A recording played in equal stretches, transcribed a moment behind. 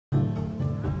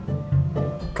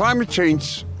Climate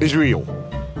change is real.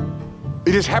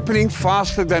 It is happening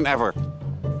faster than ever,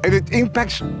 and it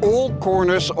impacts all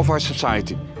corners of our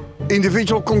society.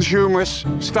 Individual consumers,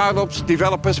 startups,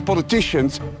 developers,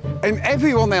 politicians, and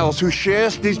everyone else who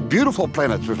shares this beautiful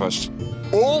planet with us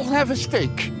all have a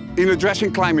stake in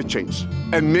addressing climate change,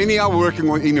 and many are working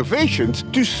on innovations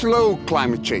to slow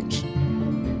climate change.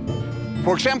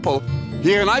 For example,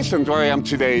 here in Iceland, where I am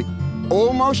today,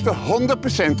 almost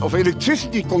 100% of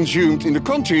electricity consumed in the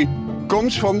country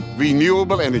comes from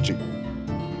renewable energy.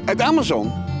 At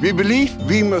Amazon, we believe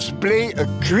we must play a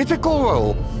critical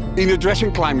role in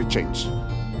addressing climate change.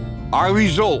 Our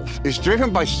resolve is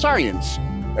driven by science,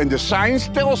 and the science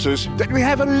tells us that we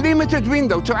have a limited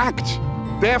window to act.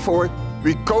 Therefore,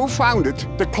 we co-founded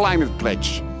the Climate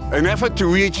Pledge, an effort to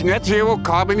reach net zero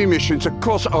carbon emissions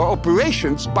across our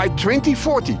operations by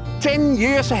 2040, 10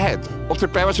 years ahead of the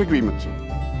Paris Agreement.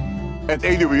 At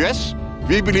AWS,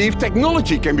 we believe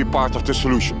technology can be part of the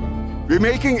solution. We're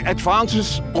making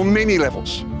advances on many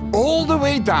levels, all the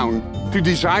way down to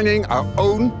designing our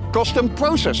own custom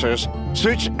processors,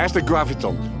 such as the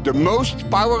Graviton, the most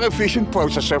power-efficient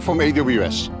processor from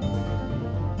AWS.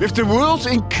 With the world's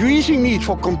increasing need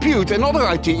for compute and other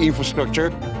IT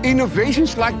infrastructure,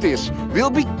 innovations like this will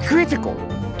be critical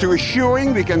to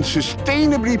assuring we can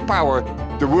sustainably power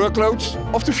the workloads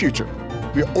of the future.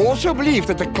 We also believe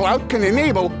that the cloud can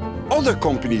enable other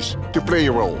companies to play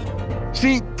a role.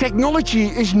 See, technology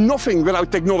is nothing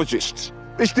without technologists.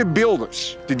 It's the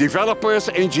builders, the developers,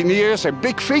 engineers, and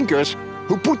big thinkers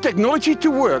who put technology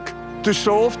to work to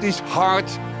solve these hard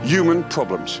human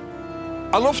problems.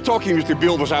 I love talking with the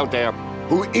builders out there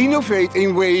who innovate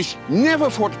in ways never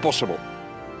thought possible.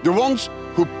 The ones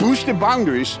who push the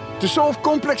boundaries to solve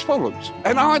complex problems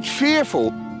and aren't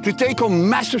fearful to take on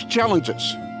massive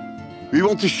challenges. We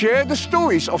want to share the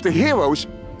stories of the heroes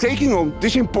taking on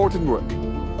this important work.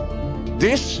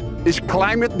 This is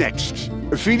Climate Next,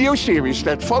 a video series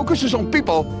that focuses on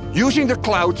people using the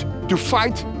cloud to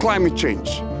fight climate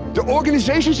change. The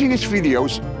organizations in these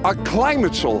videos are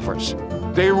climate solvers.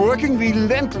 They are working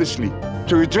relentlessly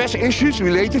to address issues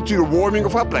related to the warming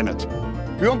of our planet.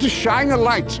 We want to shine a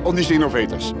light on these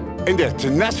innovators and their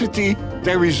tenacity,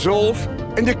 their resolve,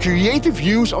 and the creative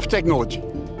use of technology.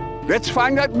 Let's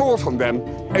find out more from them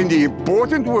and the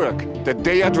important work that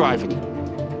they are driving.